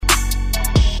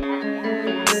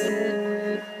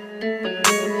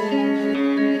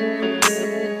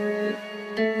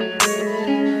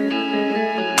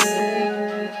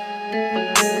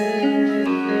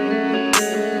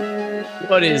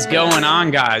What is going on,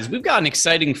 guys? We've got an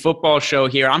exciting football show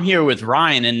here. I'm here with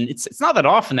Ryan, and it's not that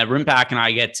often that Rimpak and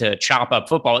I get to chop up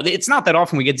football. It's not that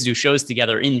often we get to do shows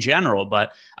together in general,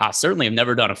 but certainly have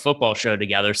never done a football show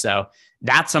together. So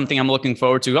that's something I'm looking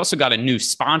forward to. We also got a new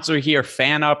sponsor here,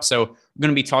 FanUp. So we're going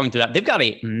to be talking to that. They've got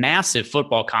a massive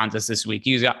football contest this week.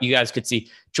 You guys could see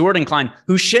Jordan Klein,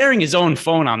 who's sharing his own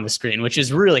phone on the screen, which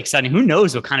is really exciting. Who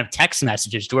knows what kind of text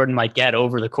messages Jordan might get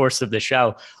over the course of the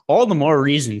show. All the more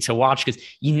reason to watch because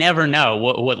you never know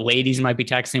what ladies might be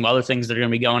texting, other things that are going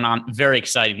to be going on. Very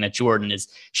exciting that Jordan is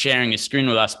sharing his screen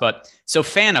with us. But so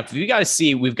FanUp, if you guys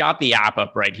see, we've got the app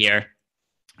up right here.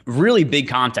 Really big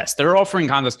contest. They're offering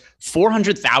contests,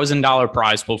 $400,000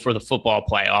 prize pool for the football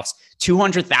playoffs,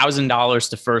 $200,000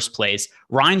 to first place.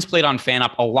 Ryan's played on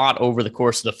FanUp a lot over the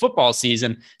course of the football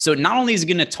season. So not only is he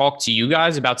going to talk to you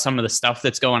guys about some of the stuff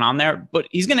that's going on there, but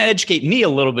he's going to educate me a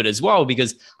little bit as well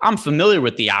because I'm familiar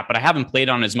with the app, but I haven't played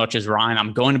on as much as Ryan.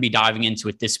 I'm going to be diving into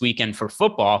it this weekend for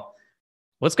football.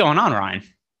 What's going on, Ryan?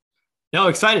 No,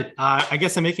 excited. I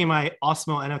guess I'm making my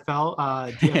Osmo NFL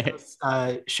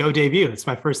DFS show debut. It's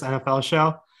my first NFL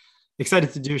show.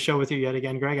 Excited to do a show with you yet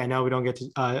again, Greg. I know we don't get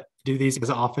to do these as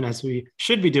often as we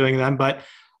should be doing them, but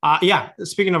yeah,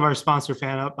 speaking of our sponsor,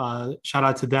 FanUp, shout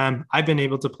out to them. I've been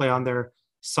able to play on their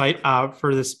site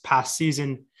for this past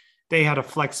season. They had a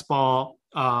flex ball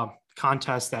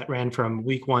contest that ran from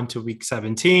week 1 to week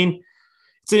 17.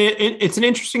 It's an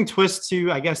interesting twist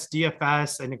to, I guess,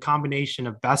 DFS and a combination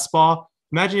of best ball.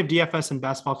 Imagine if DFS and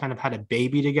best ball kind of had a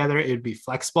baby together, it would be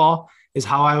flex ball is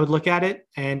how I would look at it.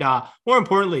 And more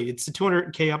importantly, it's a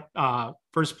 $200K up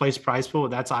first place prize pool.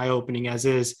 That's eye-opening as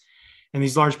is. And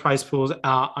these large prize pools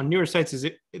on newer sites,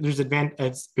 there's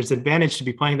advantage to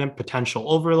be playing them,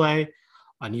 potential overlay,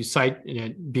 a new site,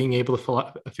 being able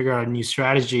to figure out a new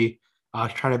strategy.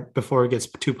 Before it gets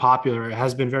too popular. It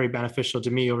has been very beneficial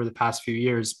to me over the past few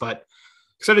years, but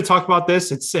excited to talk about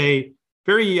this. It's a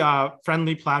very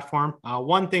friendly platform.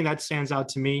 One thing that stands out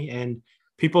to me and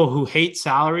people who hate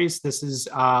salaries, this is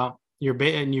your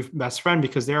best friend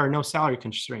because there are no salary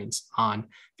constraints on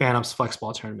FanUp's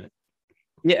Flexball tournament.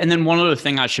 Yeah, and then one other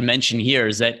thing I should mention here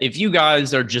is that if you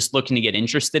guys are just looking to get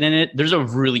interested in it, there's a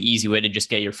really easy way to just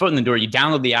get your foot in the door. You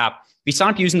download the app. If you sign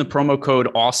up using the promo code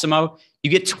AWESOMO,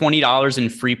 you get $20 in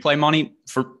free play money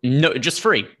just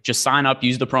free. Just sign up,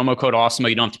 use the promo code AWESOMO.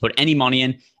 You don't have to put any money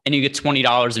in, and you get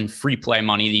 $20 in free play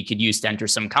money that you could use to enter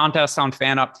some contests on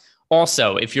FanUp.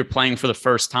 Also, if you're playing for the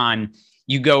first time,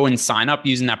 you go and sign up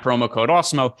using that promo code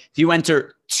AWESOMO. If you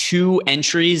enter 2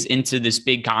 entries into this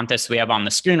big contest we have on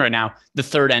the screen right now, the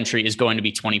third entry is going to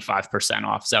be 25%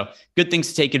 off. So good things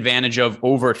to take advantage of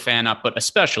over at FanUp, but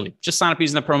especially just sign up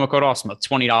using the promo code AWESOMO,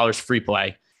 $20 free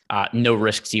play. No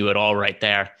risk to you at all right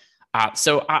there.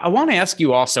 So I want to ask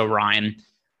you also, Ryan,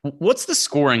 what's the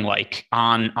scoring like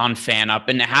on FanUp,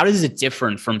 and how does it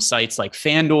differ from sites like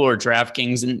FanDuel or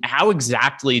DraftKings, and how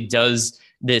exactly does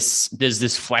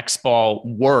this flex ball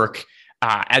work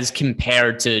as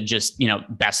compared to just,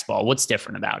 best ball? What's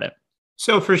different about it?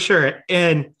 So for sure.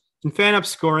 And in FanUp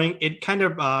scoring, it kind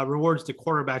of rewards the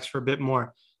quarterbacks for a bit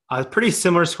more. Pretty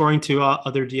similar scoring to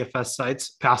other DFS sites.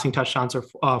 Passing touchdowns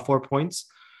are 4 points.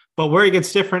 But where it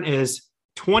gets different is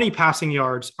 20 passing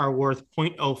yards are worth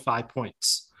 0.05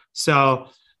 points. So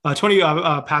 20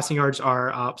 passing yards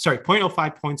are,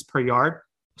 0.05 points per yard.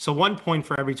 So 1 point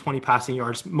for every 20 passing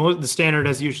yards. The standard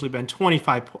has usually been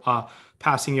 25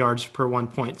 passing yards per 1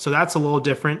 point. So that's a little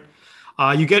different.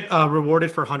 You get rewarded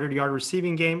for 100-yard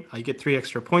receiving game. You get 3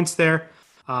 extra points there.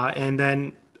 And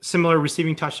then similar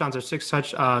receiving touchdowns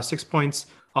are 6 points.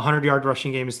 100-yard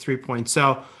rushing game is 3 points.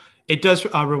 So it does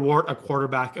reward a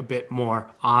quarterback a bit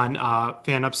more on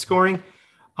FanUp scoring.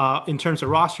 In terms of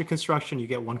roster construction, you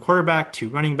get 1 quarterback, 2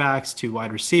 running backs, 2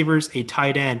 wide receivers, a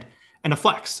tight end, and a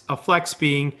flex. A flex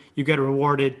being you get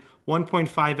rewarded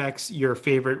 1.5x your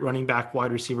favorite running back,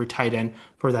 wide receiver, tight end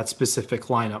for that specific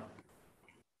lineup.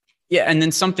 Yeah, and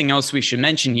then something else we should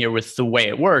mention here with the way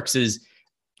it works is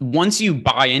once you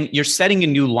buy in, you're setting a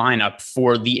new lineup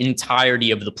for the entirety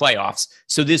of the playoffs.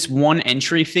 So this 1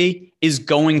 entry fee is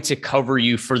going to cover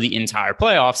you for the entire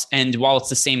playoffs. And while it's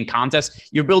the same contest,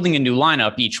 you're building a new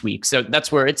lineup each week. So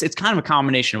that's where it's kind of a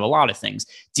combination of a lot of things.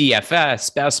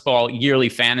 DFS, best ball, yearly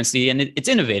fantasy, and it's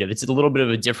innovative. It's a little bit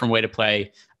of a different way to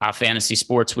play fantasy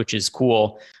sports, which is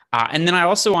cool. And then I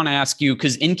also want to ask you,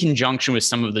 because in conjunction with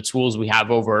some of the tools we have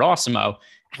over at Awesemo,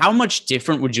 how much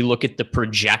different would you look at the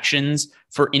projections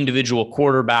for individual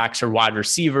quarterbacks or wide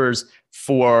receivers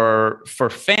for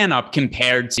FanUp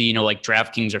compared to, like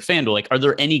DraftKings or FanDuel? Like, are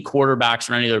there any quarterbacks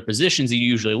or any other positions that you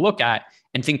usually look at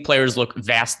and think players look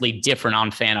vastly different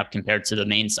on FanUp compared to the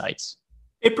main sites?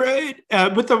 Over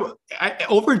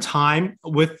time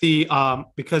with the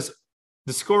because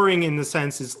the scoring in the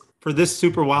sense is for this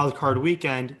super wild card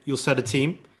weekend, you'll set a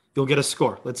team, you'll get a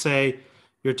score. Let's say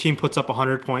your team puts up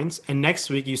 100 points, and next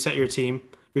week you set your team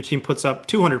puts up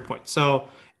 200 points. So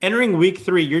entering week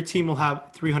 3, your team will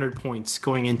have 300 points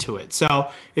going into it.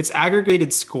 So it's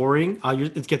aggregated scoring.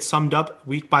 It gets summed up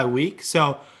week by week.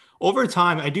 So over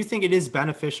time, I do think it is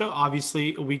beneficial.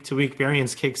 Obviously, week to week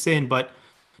variance kicks in, but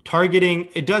targeting,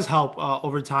 it does help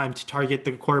over time to target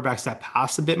the quarterbacks that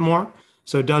pass a bit more.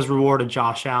 So it does reward a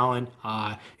Josh Allen.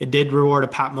 It did reward a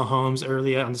Pat Mahomes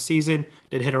early on the season.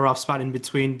 Did hit a rough spot in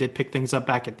between. Did pick things up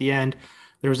back at the end.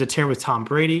 There was a tear with Tom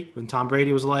Brady when Tom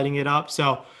Brady was lighting it up.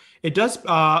 So it does,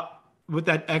 with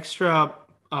that extra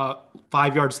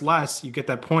 5 yards less, you get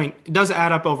that point. It does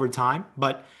add up over time,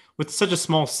 but with such a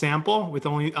small sample, with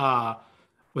only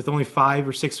 5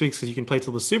 or 6 weeks, because you can play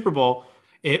till the Super Bowl,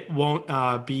 it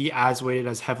won't be as weighted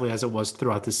as heavily as it was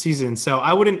throughout the season. So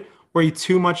I wouldn't worry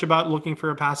too much about looking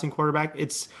for a passing quarterback.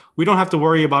 We don't have to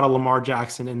worry about a Lamar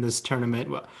Jackson in this tournament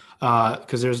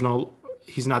because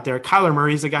he's not there. Kyler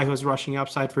Murray's a guy who has rushing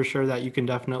upside for sure that you can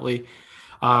definitely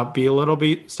be a little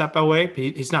bit step away.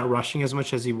 He's not rushing as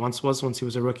much as he once he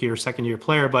was a rookie or second year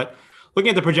player. But looking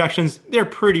at the projections, they're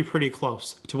pretty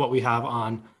close to what we have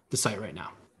on the site right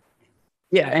now.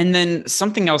 Yeah. And then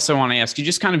something else I want to ask you,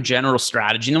 just kind of general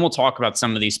strategy, and then we'll talk about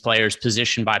some of these players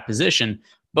position by position.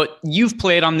 But you've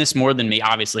played on this more than me,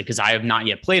 obviously, because I have not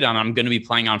yet played on. I'm going to be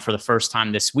playing on for the first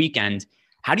time this weekend.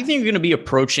 How do you think you're going to be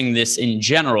approaching this in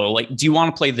general? Like, do you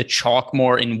want to play the chalk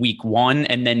more in week 1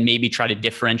 and then maybe try to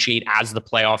differentiate as the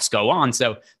playoffs go on?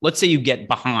 So let's say you get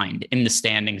behind in the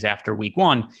standings after week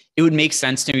 1. It would make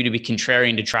sense to me to be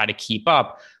contrarian to try to keep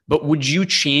up. But would you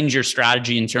change your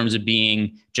strategy in terms of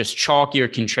being just chalky or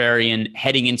contrarian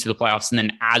heading into the playoffs and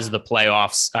then as the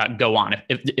playoffs go on,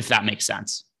 if that makes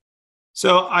sense?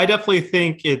 So I definitely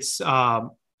think heading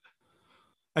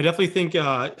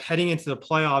into the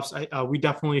playoffs, we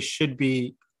definitely should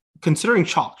be considering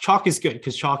chalk. Chalk is good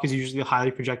because chalk is usually a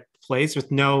highly projected plays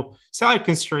with no salary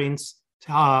constraints.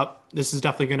 This is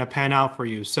definitely going to pan out for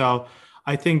you. So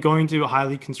I think going to a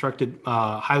highly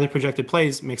projected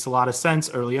plays makes a lot of sense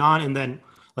early on. And then,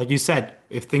 like you said,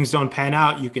 if things don't pan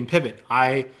out, you can pivot.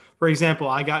 For example,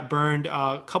 I got burned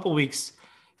a couple weeks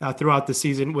throughout the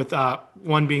season with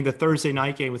one being the Thursday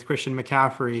night game with Christian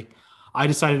McCaffrey. I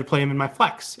decided to play him in my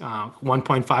flex.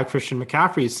 1.5 Christian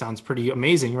McCaffrey sounds pretty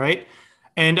amazing, right?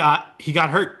 And he got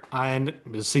hurt, and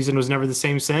the season was never the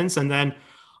same since. And then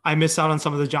I missed out on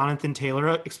some of the Jonathan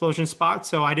Taylor explosion spots,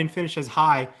 so I didn't finish as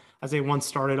high as they once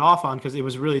started off on because it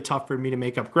was really tough for me to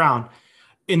make up ground.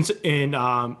 In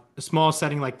a small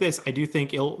setting like this, I do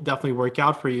think it'll definitely work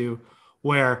out for you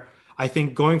where I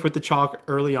think going with the chalk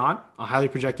early on, a highly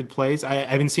projected plays, I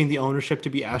haven't seen the ownership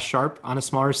to be as sharp on a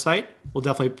smaller site, will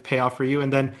definitely pay off for you.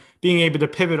 And then being able to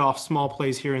pivot off small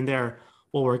plays here and there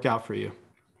will work out for you.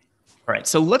 All right.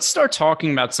 So let's start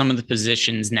talking about some of the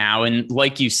positions now. And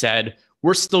like you said,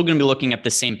 we're still going to be looking at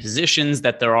the same positions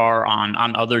that there are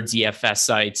on other DFS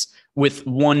sites, with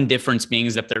one difference being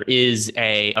is that there is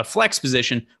a flex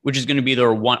position, which is going to be either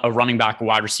a running back, a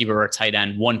wide receiver, or a tight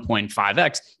end,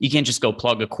 1.5x. You can't just go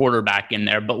plug a quarterback in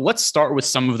there. But let's start with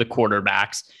some of the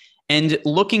quarterbacks. And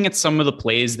looking at some of the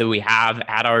plays that we have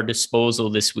at our disposal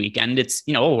this weekend, it's,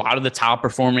 a lot of the top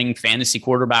performing fantasy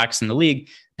quarterbacks in the league: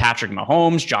 Patrick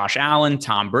Mahomes, Josh Allen,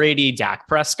 Tom Brady, Dak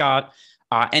Prescott.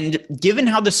 And given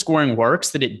how the scoring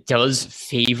works, that it does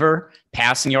favor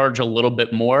passing yards a little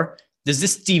bit more, does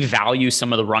this devalue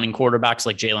some of the running quarterbacks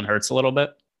like Jalen Hurts a little bit?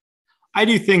 I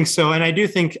do think so. And I do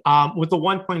think with the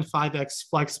 1.5x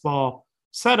flex ball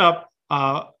setup,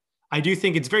 I do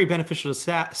think it's very beneficial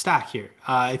to stack here.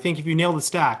 I think if you nail the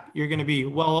stack, you're going to be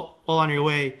well on your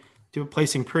way to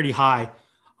placing pretty high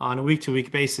on a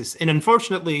week-to-week basis. And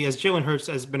unfortunately, as Jalen Hurts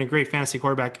has been a great fantasy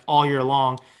quarterback all year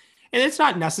long, and it's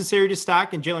not necessary to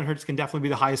stack, and Jalen Hurts can definitely be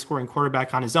the highest scoring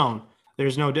quarterback on his own.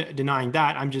 There's no denying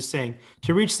that. I'm just saying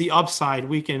to reach the upside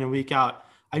week in and week out,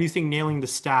 I do think nailing the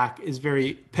stack is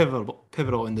very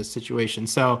pivotal in this situation.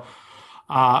 So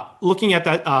looking at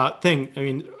that thing, I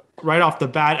mean, right off the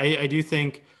bat, I do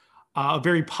think a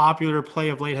very popular play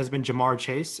of late has been Jamar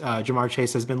Chase. Jamar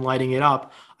Chase has been lighting it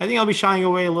up. I think I'll be shying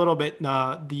away a little bit.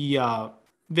 The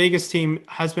Vegas team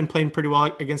has been playing pretty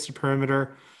well against the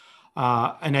perimeter.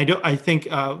 And I think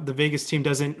the Vegas team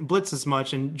doesn't blitz as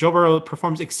much, and Joe Burrow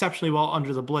performs exceptionally well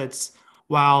under the blitz,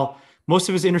 while most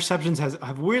of his interceptions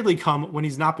have weirdly come when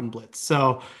he's not been blitzed.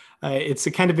 So it's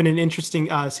kind of been an interesting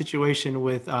situation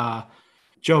with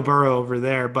Joe Burrow over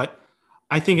there. But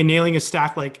I think nailing a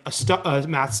stack like a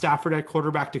Matt Stafford at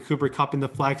quarterback to Cooper Kupp in the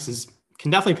flex is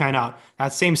can definitely pan out.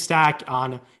 That same stack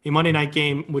on a Monday night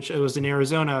game, which was in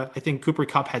Arizona, I think Cooper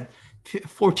Kupp had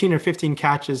 14 or 15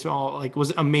 catches, all like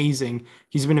was amazing.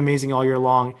 He's been amazing all year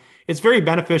long. It's very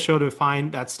beneficial to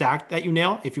find that stack that you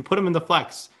nail if you put him in the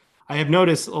flex. I have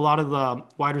noticed a lot of the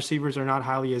wide receivers are not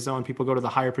highly zoned. People go to the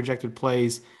higher projected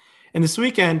plays. And this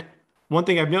weekend, one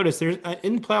thing I've noticed there's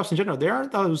in playoffs in general, there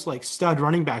aren't those like stud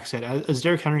running backs yet. As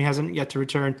Derrick Henry hasn't yet to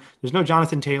return, there's no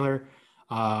Jonathan Taylor.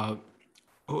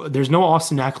 There's no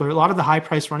Austin Eckler. A lot of the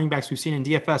high-priced running backs we've seen in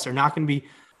DFS are not going to be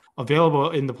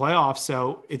available in the playoffs.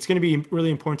 So it's going to be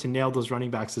really important to nail those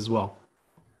running backs as well.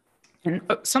 And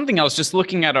something else, just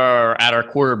looking at our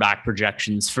quarterback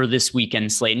projections for this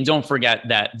weekend slate, and don't forget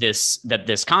that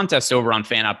this contest over on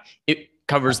FanUp, it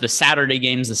covers the Saturday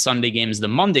games, the Sunday games, the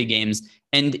Monday games.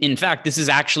 And in fact, this is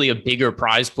actually a bigger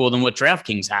prize pool than what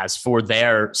DraftKings has for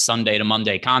their Sunday to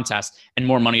Monday contest, and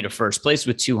more money to first place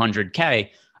with $200K.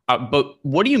 But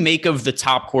what do you make of the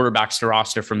top quarterbacks to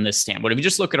roster from this standpoint? If you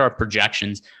just look at our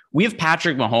projections, we have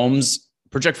Patrick Mahomes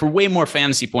project for way more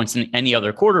fantasy points than any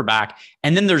other quarterback.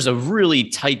 And then there's a really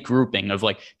tight grouping of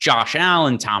like Josh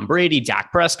Allen, Tom Brady,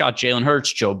 Dak Prescott, Jalen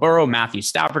Hurts, Joe Burrow, Matthew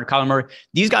Stafford, Kyler Murray.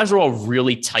 These guys are all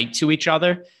really tight to each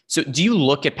other. So do you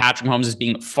look at Patrick Mahomes as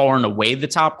being far and away the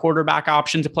top quarterback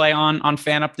option to play on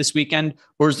FanUp this weekend?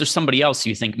 Or is there somebody else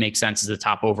you think makes sense as the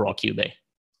top overall QB?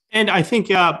 And I think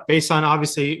based on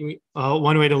obviously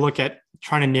one way to look at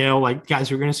trying to nail like guys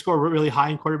who are going to score really high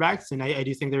in quarterbacks. And I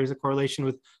do think there is a correlation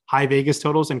with high Vegas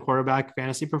totals and quarterback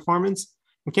fantasy performance.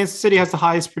 And Kansas City has the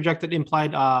highest projected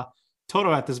implied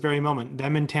total at this very moment.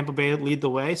 Them and Tampa Bay lead the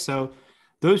way. So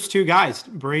those two guys,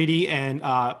 Brady and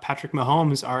Patrick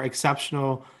Mahomes, are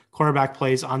exceptional quarterback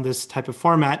plays on this type of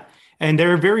format. And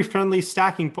they're very friendly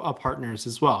stacking partners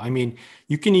as well. I mean,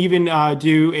 you can even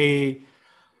do a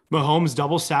Mahomes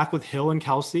double stack with Hill and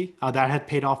Kelsey. That had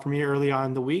paid off for me early on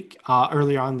in the week,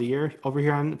 earlier on in the year over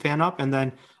here on FanUp. And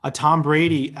then a Tom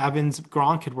Brady, Evans,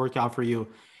 Gronk could work out for you.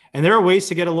 And there are ways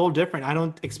to get a little different. I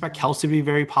don't expect Kelsey to be a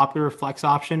very popular flex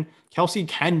option. Kelsey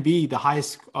can be the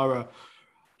highest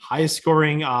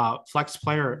scoring flex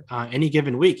player any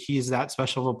given week. He's that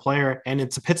special of a player. And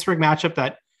it's a Pittsburgh matchup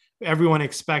that everyone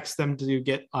expects them to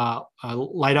get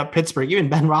light up Pittsburgh. Even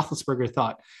Ben Roethlisberger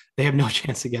thought they have no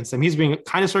chance against them. He's being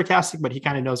kind of sarcastic, but he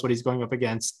kind of knows what he's going up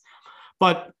against.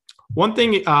 But one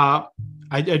thing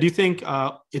I do think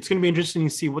it's going to be interesting to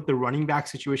see what the running back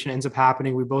situation ends up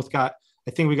happening.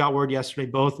 I think we got word yesterday,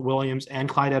 both Williams and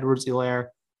Clyde Edwards-Helaire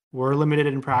were limited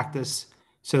in practice.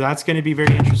 So that's going to be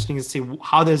very interesting to see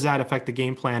how does that affect the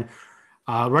game plan.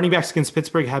 Running backs against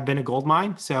Pittsburgh have been a gold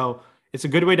mine. So it's a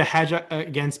good way to hedge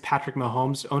against Patrick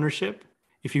Mahomes' ownership.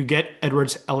 If you get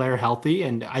Edwards-Helaire healthy,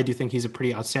 and I do think he's a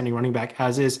pretty outstanding running back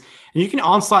as is. And you can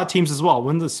onslaught teams as well.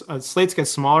 When the slates get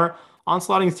smaller,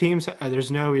 onslaughting teams, there's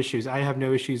no issues. I have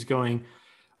no issues going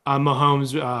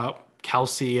Mahomes,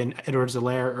 Kelsey, and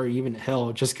Edwards-Helaire, or even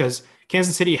Hill, just because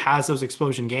Kansas City has those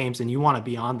explosion games, and you want to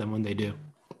be on them when they do.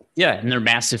 Yeah, and they're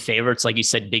massive favorites. Like you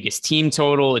said, biggest team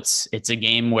total. It's a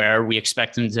game where we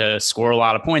expect them to score a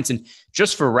lot of points. And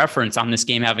just for reference on this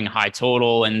game having a high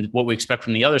total and what we expect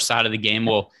from the other side of the game,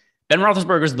 well, Ben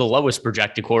Roethlisberger is the lowest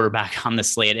projected quarterback on the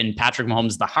slate, and Patrick Mahomes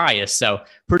is the highest. So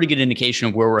pretty good indication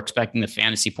of where we're expecting the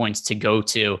fantasy points to go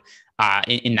to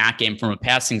in that game from a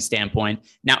passing standpoint.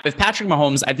 Now, if Patrick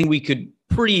Mahomes, I think we could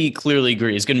pretty clearly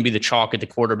agree, is going to be the chalk at the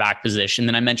quarterback position.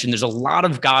 Then I mentioned there's a lot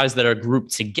of guys that are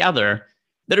grouped together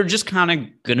that are just kind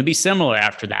of going to be similar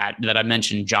after that I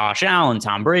mentioned: Josh Allen,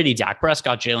 Tom Brady, Dak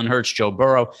Prescott, Jalen Hurts, Joe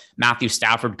Burrow, Matthew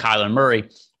Stafford, Kyler Murray.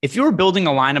 If you were building a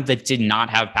lineup that did not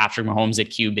have Patrick Mahomes at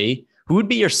QB, who would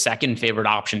be your second favorite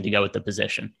option to go at the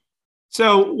position?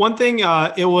 So one thing,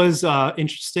 it was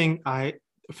interesting.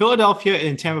 Philadelphia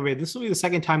and Tampa Bay, this will be the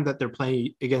second time that they're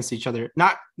playing against each other.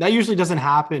 That usually doesn't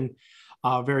happen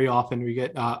very often. We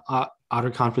get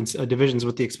outer conference divisions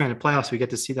with the expanded playoffs. We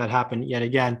get to see that happen yet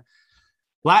again.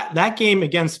 That game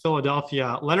against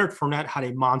Philadelphia, Leonard Fournette had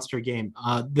a monster game.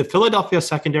 The Philadelphia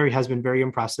secondary has been very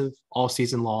impressive all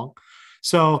season long.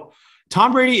 So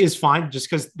Tom Brady is fine just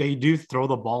because they do throw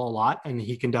the ball a lot, and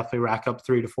he can definitely rack up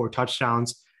 3 to 4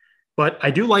 touchdowns. But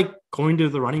I do like going to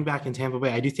the running back in Tampa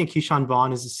Bay. I do think Keyshawn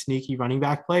Vaughn is a sneaky running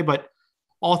back play, but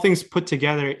all things put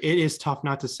together, it is tough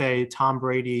not to say Tom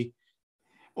Brady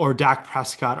or Dak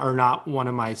Prescott are not one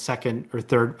of my second or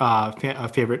third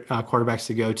favorite quarterbacks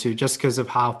to go to, just because of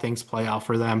how things play out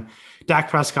for them. Dak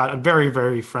Prescott, a very,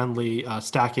 very friendly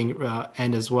stacking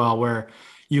end as well, where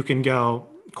you can go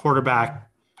quarterback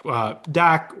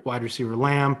Dak, wide receiver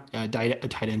Lamb,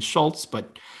 tight end Schultz,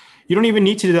 but you don't even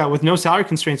need to do that with no salary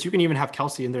constraints. You can even have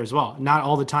Kelsey in there as well. Not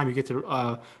all the time you get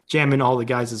to jam in all the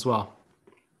guys as well.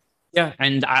 Yeah,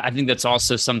 and I think that's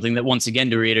also something that, once again,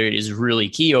 to reiterate, is really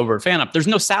key over FanUp. There's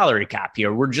no salary cap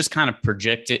here. We're just kind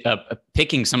of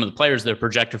picking some of the players that are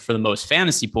projected for the most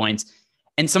fantasy points.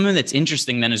 And something that's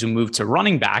interesting then as we move to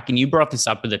running back, and you brought this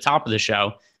up at the top of the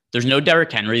show, there's no Derrick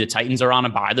Henry. The Titans are on a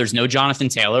bye. There's no Jonathan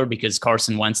Taylor because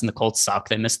Carson Wentz and the Colts suck.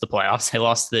 They missed the playoffs. They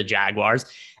lost to the Jaguars.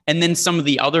 And then some of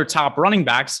the other top running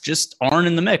backs just aren't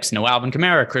in the mix. No Alvin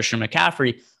Kamara, Christian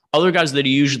McCaffrey, other guys that are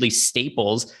usually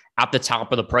staples at the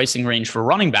top of the pricing range for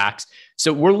running backs.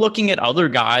 So we're looking at other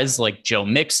guys like Joe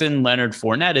Mixon, Leonard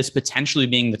Fournette as potentially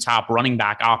being the top running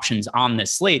back options on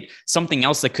this slate. Something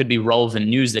else that could be relevant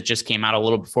news that just came out a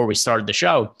little before we started the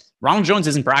show. Ronald Jones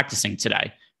isn't practicing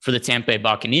today for the Tampa Bay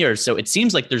Buccaneers. So it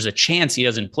seems like there's a chance he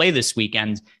doesn't play this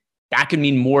weekend. That could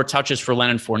mean more touches for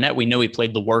Leonard Fournette. We know he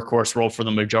played the workhorse role for the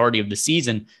majority of the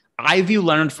season. I view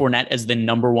Leonard Fournette as the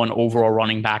number one overall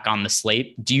running back on the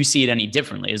slate. Do you see it any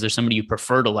differently? Is there somebody you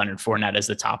prefer to Leonard Fournette as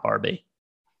the top RB?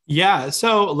 Yeah,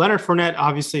 so Leonard Fournette,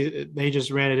 obviously, they just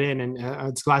ran it in, and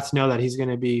it's glad to know that he's going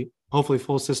to be hopefully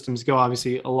full systems go,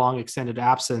 obviously, a long extended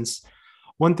absence.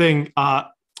 One thing,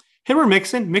 him or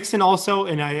Mixon also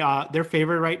in their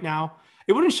favorite right now.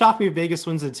 It wouldn't shock me if Vegas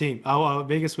wins the team.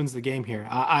 Vegas wins the game here.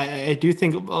 I do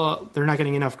think they're not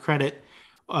getting enough credit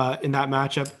in that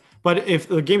matchup. But if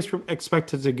the game's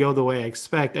expected to go the way I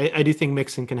expect, I do think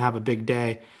Mixon can have a big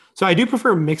day. So I do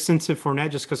prefer Mixon to Fournette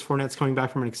just because Fournette's coming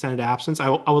back from an extended absence. I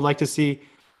would like to see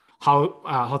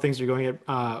how things are going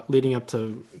leading up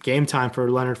to game time for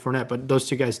Leonard Fournette, but those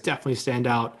two guys definitely stand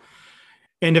out.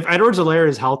 And if Edwards-Helaire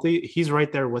is healthy, he's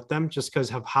right there with them just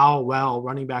because of how well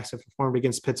running backs have performed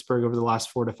against Pittsburgh over the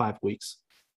last 4 to 5 weeks.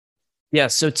 Yeah,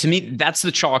 so to me, that's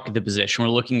the chalk of the position.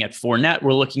 We're looking at Fournette,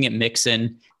 we're looking at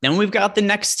Mixon. Then we've got the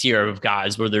next tier of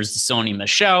guys where there's the Sony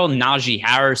Michel, Najee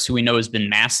Harris, who we know has been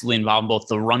massively involved in both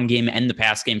the run game and the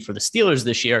pass game for the Steelers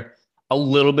this year. A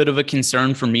little bit of a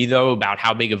concern for me, though, about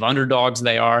how big of underdogs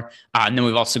they are. And then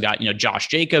we've also got, Josh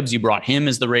Jacobs. You brought him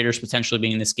as the Raiders potentially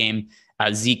being in this game.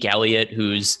 Zeke Elliott,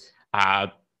 who's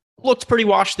looked pretty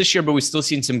washed this year, but we've still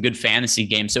seen some good fantasy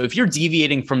games. So if you're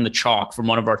deviating from the chalk from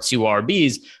one of our two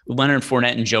RBs, Leonard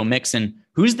Fournette and Joe Mixon,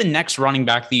 who's the next running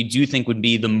back that you do think would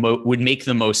make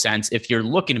the most sense if you're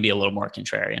looking to be a little more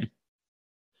contrarian?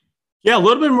 Yeah, a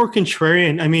little bit more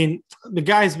contrarian. I mean, the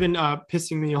guy's been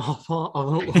pissing me off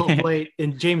of late.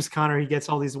 And James Conner, he gets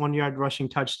all these 1-yard rushing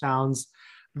touchdowns,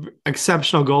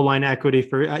 exceptional goal line equity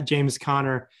for James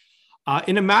Conner.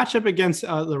 In a matchup against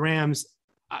the Rams,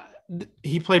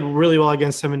 he played really well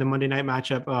against him in the Monday night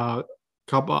matchup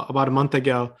about a month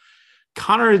ago.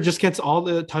 Conner just gets all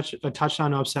the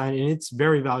touchdown upside, and it's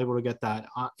very valuable to get that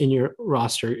in your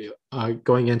roster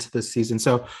going into this season.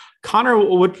 So Conner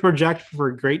would project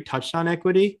for great touchdown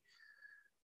equity,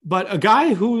 but a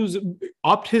guy who's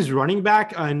upped his running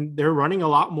back and they're running a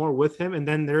lot more with him. And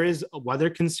then there is a weather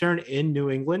concern in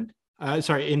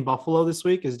in Buffalo this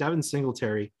week is Devin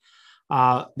Singletary.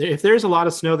 If there's a lot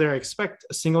of snow there, I expect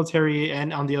Singletary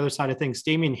and on the other side of things,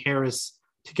 Damian Harris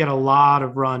to get a lot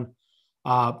of run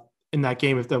in that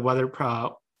game if the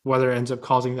weather ends up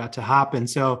causing that to happen.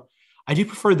 So I do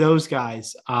prefer those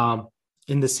guys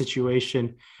in this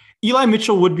situation. Eli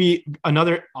Mitchell would be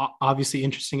another obviously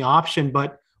interesting option,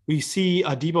 but we see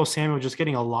Deebo Samuel just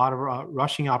getting a lot of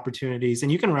rushing opportunities,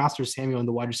 and you can roster Samuel in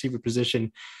the wide receiver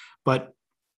position, but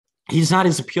he's not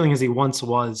as appealing as he once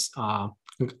was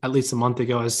at least a month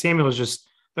ago, as Samuel has just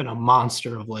been a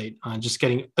monster of late, just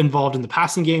getting involved in the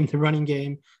passing game, the running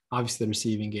game, obviously the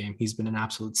receiving game. He's been an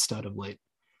absolute stud of late.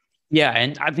 Yeah,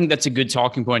 and I think that's a good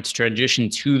talking point to transition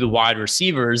to the wide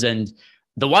receivers. And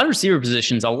the wide receiver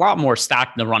position is a lot more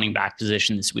stacked than the running back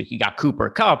position this week. You got Cooper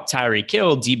Kupp, Tyreek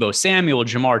Hill, Deebo Samuel,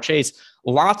 Jamar Chase.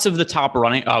 Lots of the top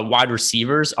wide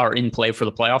receivers are in play for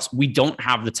the playoffs. We don't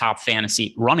have the top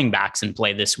fantasy running backs in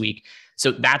play this week.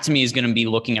 So that to me is going to be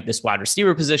looking at this wide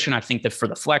receiver position. I think that for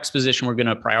the flex position, we're going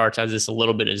to prioritize this a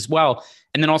little bit as well.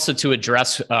 And then also to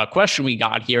address a question we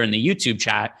got here in the YouTube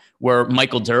chat where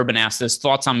Michael Durbin asked us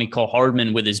thoughts on Mecole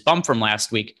Hardman with his bump from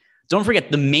last week. Don't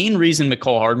forget, the main reason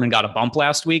Mecole Hardman got a bump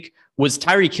last week was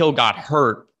Tyreek Hill got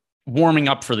hurt warming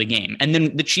up for the game. And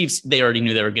then the Chiefs, they already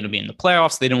knew they were going to be in the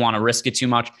playoffs. They didn't want to risk it too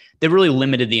much. They really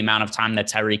limited the amount of time that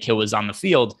Tyreek Hill was on the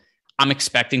field. I'm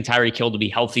expecting Tyreek Hill to be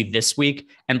healthy this week,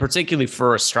 and particularly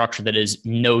for a structure that is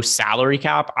no salary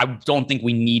cap. I don't think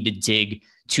we need to dig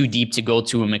too deep to go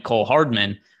to a Mecole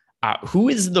Hardman. Who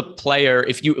is the player,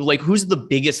 if you like, who's the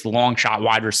biggest long shot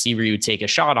wide receiver you would take a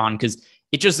shot on? Because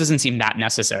it just doesn't seem that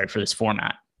necessary for this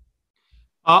format.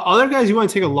 Other guys you want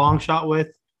to take a long shot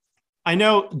with, I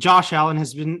know Josh Allen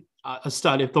has been a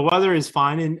stud. If the weather is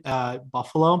fine in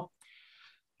Buffalo,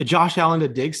 The Josh Allen to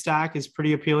Diggs stack is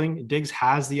pretty appealing. Diggs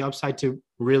has the upside to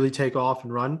really take off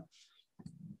and run.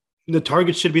 The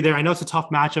target should be there. I know it's a tough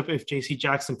matchup if JC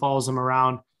Jackson follows him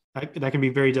around. That can be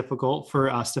very difficult for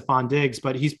Stephon Diggs,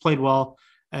 but he's played well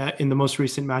in the most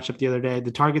recent matchup the other day. The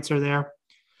targets are there.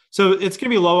 So it's going to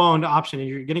be a low-owned option, and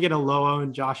you're going to get a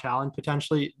low-owned Josh Allen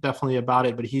potentially, definitely about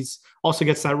it, but he's also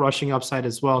gets that rushing upside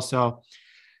as well. So,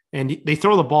 and they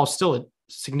throw the ball still a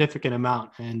significant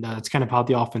amount, and it's kind of how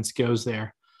the offense goes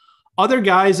there. Other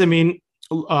guys, I mean,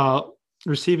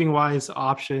 receiving-wise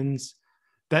options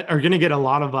that are going to get a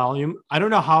lot of volume. I don't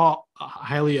know how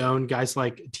highly owned guys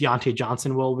like Deontay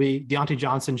Johnson will be. Deontay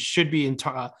Johnson should be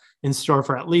in store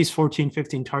for at least 14,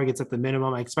 15 targets at the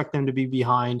minimum. I expect them to be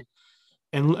behind.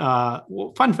 And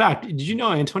fun fact, did you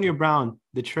know Antonio Brown,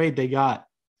 the trade they got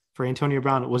for Antonio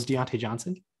Brown was Deontay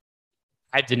Johnson?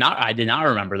 I did not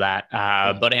remember that.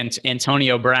 But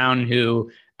Antonio Brown, who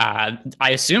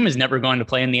I assume is never going to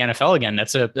play in the NFL again.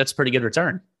 That's a pretty good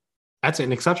return. That's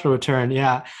an exceptional return.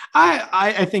 Yeah.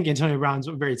 I think Antonio Brown's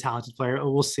a very talented player.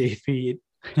 We'll see if he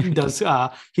does.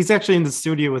 He's actually in the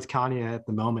studio with Kanye at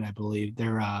the moment, I believe.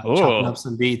 They're chopping up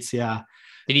some beats. Yeah.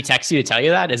 Did he text you to tell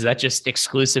you that? Is that just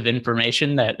exclusive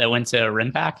information that went to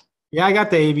Rinpack? Yeah, I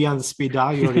got the AV on the speed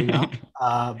dial. You already know.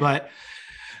 But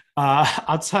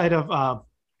outside of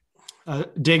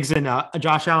Diggs and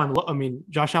Josh Allen, I mean,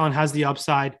 Josh Allen has the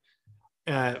upside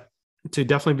to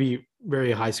definitely be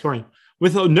very high scoring.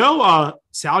 With no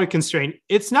salary constraint,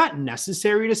 it's not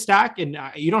necessary to stack, and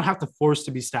you don't have to force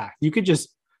to be stacked. You could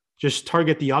just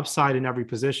target the upside in every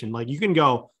position. Like you can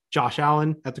go Josh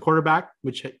Allen at the quarterback,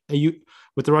 which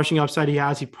with the rushing upside he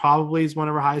has, he probably is one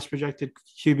of our highest projected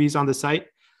QBs on the site.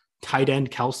 Tight end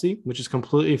Kelsey, which is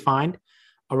completely fine.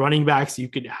 Running backs, you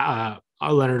could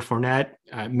Leonard Fournette,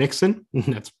 Mixon.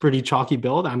 That's pretty chalky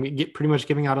build. I'm pretty much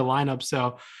giving out a lineup.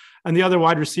 So, and the other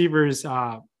wide receivers,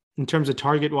 in terms of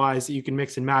target wise, you can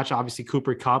mix and match. Obviously,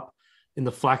 Cooper Kupp in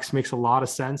the flex makes a lot of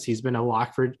sense. He's been a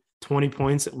lock for 20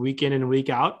 points week in and week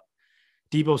out.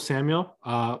 Deebo Samuel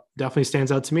definitely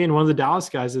stands out to me. And one of the Dallas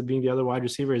guys that being the other wide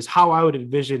receiver is how I would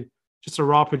envision just a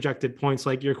raw projected points,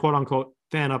 like your quote unquote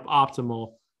FanUp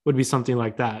optimal would be something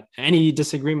like that. Any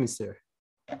disagreements there?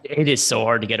 It is so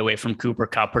hard to get away from Cooper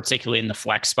Kupp, particularly in the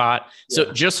flex spot. Yeah.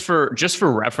 So just for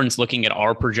reference, looking at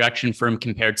our projection for him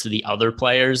compared to the other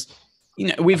players,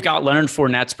 we've got Leonard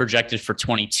Fournette's projected for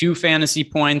 22 fantasy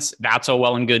points. That's all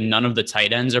well and good. None of the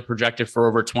tight ends are projected for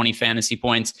over 20 fantasy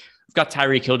points. We've got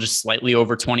Tyreek Hill just slightly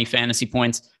over 20 fantasy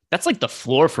points. That's like the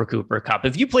floor for Cooper Kupp.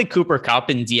 If you played Cooper Kupp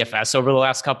in DFS over the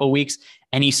last couple of weeks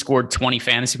and he scored 20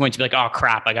 fantasy points, you'd be like, oh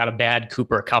crap, I got a bad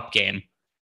Cooper Kupp game.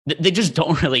 They just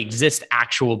don't really exist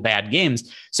actual bad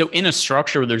games. So in a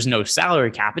structure where there's no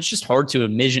salary cap, it's just hard to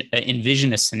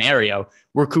envision a scenario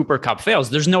where Cooper Kupp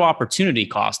fails. There's no opportunity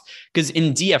cost because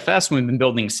in DFS, when we've been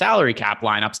building salary cap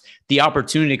lineups, the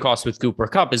opportunity cost with Cooper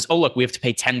Kupp is, oh, look, we have to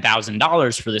pay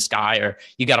 $10,000 for this guy, or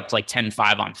you got up to like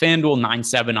 10.5 on FanDuel,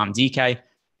 9.7 on DK.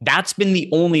 That's been the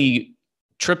only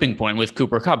tripping point with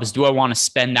Cooper Kupp is, do I want to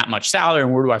spend that much salary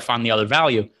and where do I find the other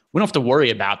value? We don't have to worry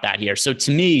about that here. So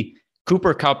to me,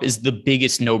 Cooper Kupp is the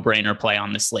biggest no-brainer play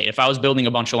on the slate. If I was building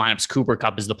a bunch of lineups, Cooper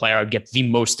Kupp is the player I would get the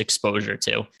most exposure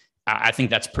to. I think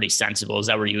that's pretty sensible. Is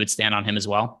that where you would stand on him as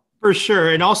well? For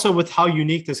sure. And also with how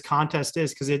unique this contest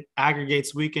is, because it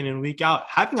aggregates week in and week out,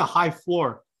 having a high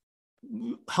floor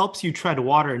helps you tread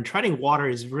water, and treading water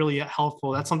is really helpful.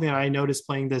 That's something that I noticed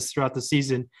playing this throughout the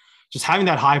season. Just having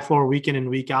that high floor week in and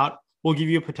week out will give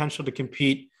you a potential to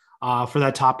compete for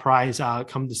that top prize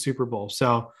come the Super Bowl.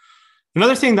 So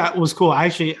another thing that was cool, I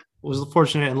actually was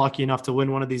fortunate and lucky enough to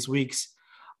win one of these weeks.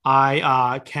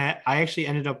 I actually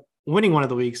ended up winning one of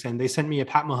the weeks, and they sent me a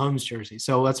Pat Mahomes jersey.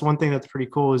 So that's one thing that's pretty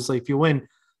cool is like if you win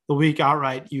the week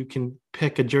outright, you can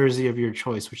pick a jersey of your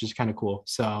choice, which is kind of cool.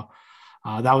 So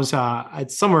that was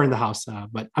it's somewhere in the house,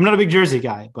 but I'm not a big jersey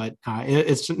guy, but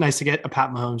it's nice to get a Pat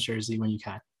Mahomes jersey when you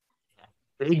can.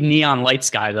 Big neon lights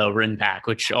guy though, Rinpack,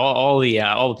 which all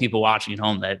the people watching at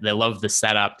home they love the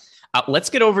setup. Let's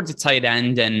get over to tight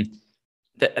end, and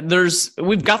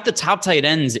we've got the top tight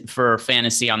ends for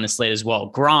fantasy on this slate as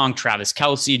well. Gronk, Travis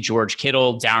Kelce, George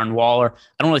Kittle, Darren Waller.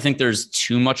 I don't really think there's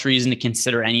too much reason to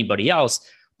consider anybody else,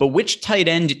 but which tight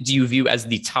end do you view as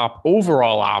the top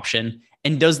overall option?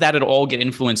 And does that at all get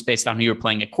influenced based on who you're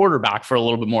playing at quarterback for a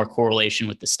little bit more correlation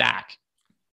with the stack?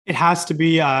 It has to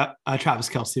be Travis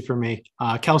Kelce for me.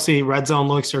 Kelce, red zone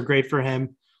looks are great for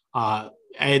him.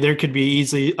 There could be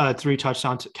easily a 3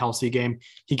 touchdown Kelce game.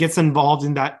 He gets involved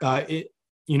in that. They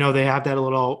have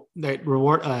that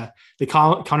reward. They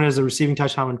count it as a receiving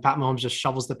touchdown when Pat Mahomes just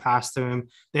shovels the pass to him.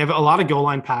 They have a lot of goal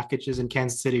line packages in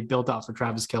Kansas City built out for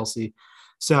Travis Kelce.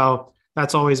 So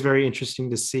that's always very interesting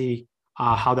to see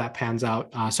how that pans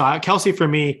out. So Kelsey for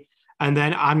me, and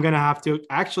then I'm going to have to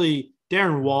actually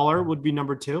Darren Waller would be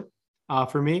number two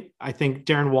for me. I think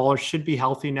Darren Waller should be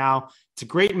healthy now. It's a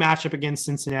great matchup against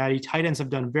Cincinnati. Tight ends have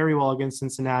done very well against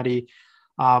Cincinnati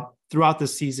throughout the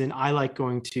season. I like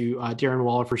going to Darren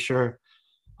Waller for sure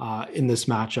in this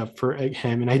matchup for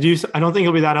him. And I don't think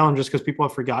he'll be that owned just because people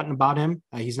have forgotten about him.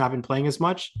 He's not been playing as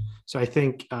much. So I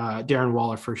think Darren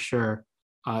Waller for sure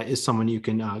is someone you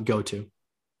can go to.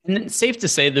 And it's safe to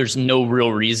say there's no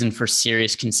real reason for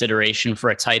serious consideration for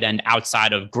a tight end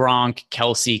outside of Gronk,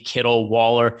 Kelsey, Kittle,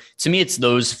 Waller. To me, it's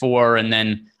those four. And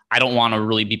then I don't want to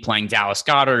really be playing Dallas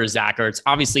Goedert or Zach Ertz.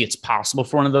 Obviously, it's possible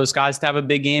for one of those guys to have a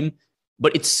big game,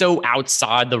 but it's so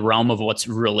outside the realm of what's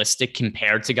realistic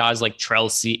compared to guys like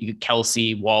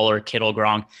Kelsey, Waller, Kittle,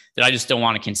 Gronk that I just don't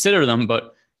want to consider them.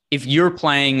 But if you're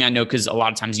playing, I know because a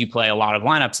lot of times you play a lot of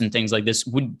lineups and things like this,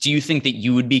 do you think that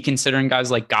you would be considering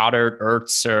guys like Goddard,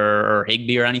 Ertz, or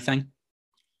Higbee or anything?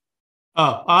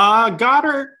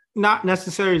 Goddard, not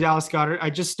necessarily Dallas Goedert. I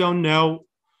just don't know.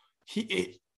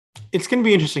 It's going to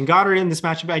be interesting. Goddard in this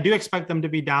matchup, I do expect them to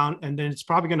be down, and then it's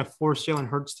probably going to force Jalen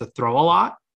Hurts to throw a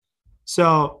lot.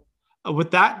 So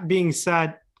with that being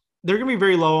said, they're going to be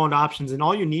very low-owned options, and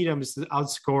all you need them is to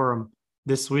outscore them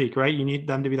this week, right? You need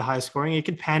them to be the highest scoring. It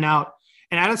could pan out.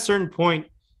 And at a certain point,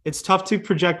 it's tough to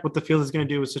project what the field is going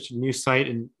to do with such a new site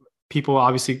and people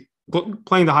obviously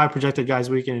playing the high projected guys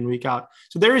week in and week out.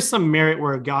 So there is some merit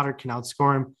where Goddard can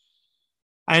outscore him.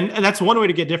 And that's one way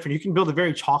to get different. You can build a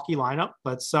very chalky lineup.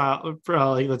 Let's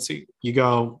see, you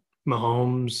go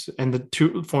Mahomes and the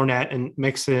two Fournette and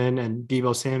Mixon and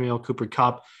Deebo Samuel, Cooper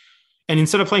Kupp. And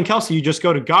instead of playing Kelsey, you just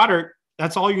go to Goddard.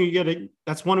 That's all you get.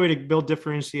 That's one way to build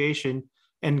differentiation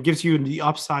and gives you the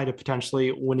upside of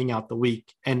potentially winning out the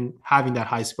week and having that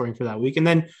high scoring for that week. And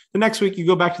then the next week you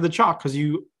go back to the chalk because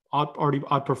you already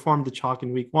outperformed the chalk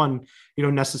in week one. You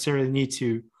don't necessarily need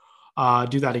to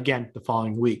do that again the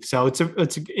following week. So it's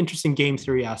an interesting game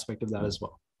theory aspect of that as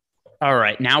well. All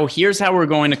right. Now here's how we're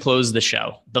going to close the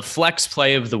show. The flex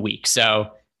play of the week.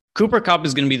 So Cooper Kupp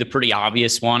is going to be the pretty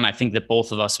obvious one. I think that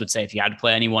both of us would say if you had to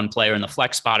play any one player in the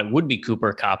flex spot, it would be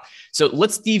Cooper Kupp. So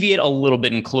let's deviate a little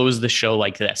bit and close the show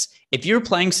like this. If you're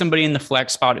playing somebody in the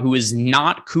flex spot who is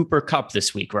not Cooper Kupp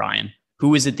this week, Ryan,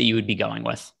 who is it that you would be going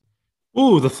with?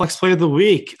 Ooh, the flex play of the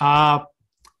week.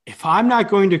 If I'm not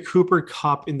going to Cooper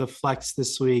Kupp in the flex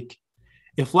this week,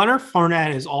 if Leonard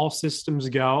Fournette is all systems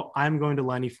go, I'm going to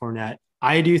Lenny Fournette.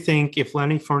 I do think if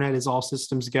Lenny Fournette is all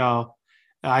systems go,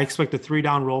 I expect a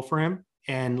 3-down roll for him,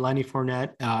 and Lenny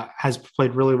Fournette has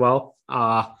played really well.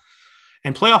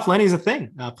 And playoff Lenny's a thing.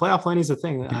 Playoff Lenny's a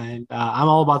thing, and I'm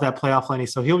all about that playoff Lenny.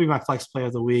 So he'll be my flex play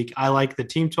of the week. I like the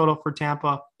team total for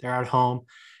Tampa. They're at home.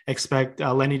 Expect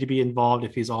Lenny to be involved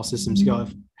if he's all systems go.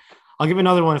 I'll give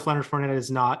another one if Leonard Fournette is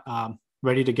not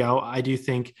ready to go. I do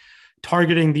think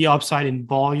targeting the upside in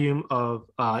volume of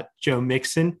Joe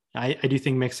Mixon. I do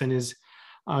think Mixon is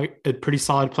a pretty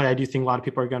solid play. I do think a lot of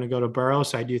people are going to go to Burrow.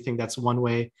 So I do think that's one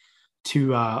way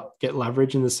to get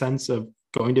leverage in the sense of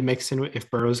going to Mixon if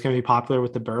Burrow is going to be popular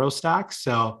with the Burrow stack.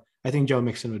 So I think Joe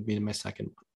Mixon would be my second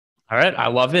one. All right. I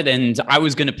love it. And I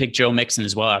was going to pick Joe Mixon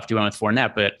as well after you went with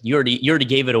Fournette, but you already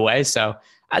gave it away. So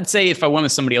I'd say if I went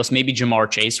with somebody else, maybe Jamar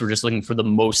Chase, we're just looking for the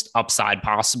most upside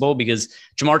possible because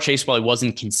Jamar Chase probably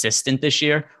wasn't consistent this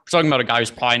year. We're talking about a guy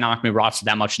who's probably not going to be rostered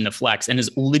that much in the flex and is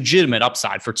legitimate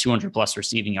upside for 200 plus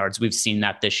receiving yards. We've seen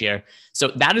that this year. So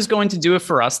that is going to do it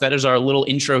for us. That is our little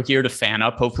intro here to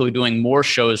FanUp. Hopefully doing more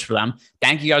shows for them.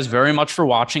 Thank you guys very much for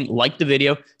watching. Like the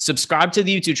video, subscribe to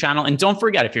the YouTube channel. And don't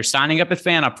forget, if you're signing up at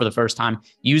FanUp for the first time,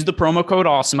 use the promo code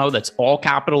AWESEMO. That's all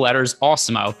capital letters,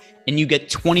 AWESEMO. And you get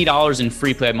 $20 in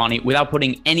free play money without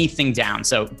putting anything down.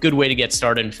 So good way to get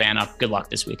started in FanUp. Good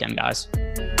luck this weekend, guys.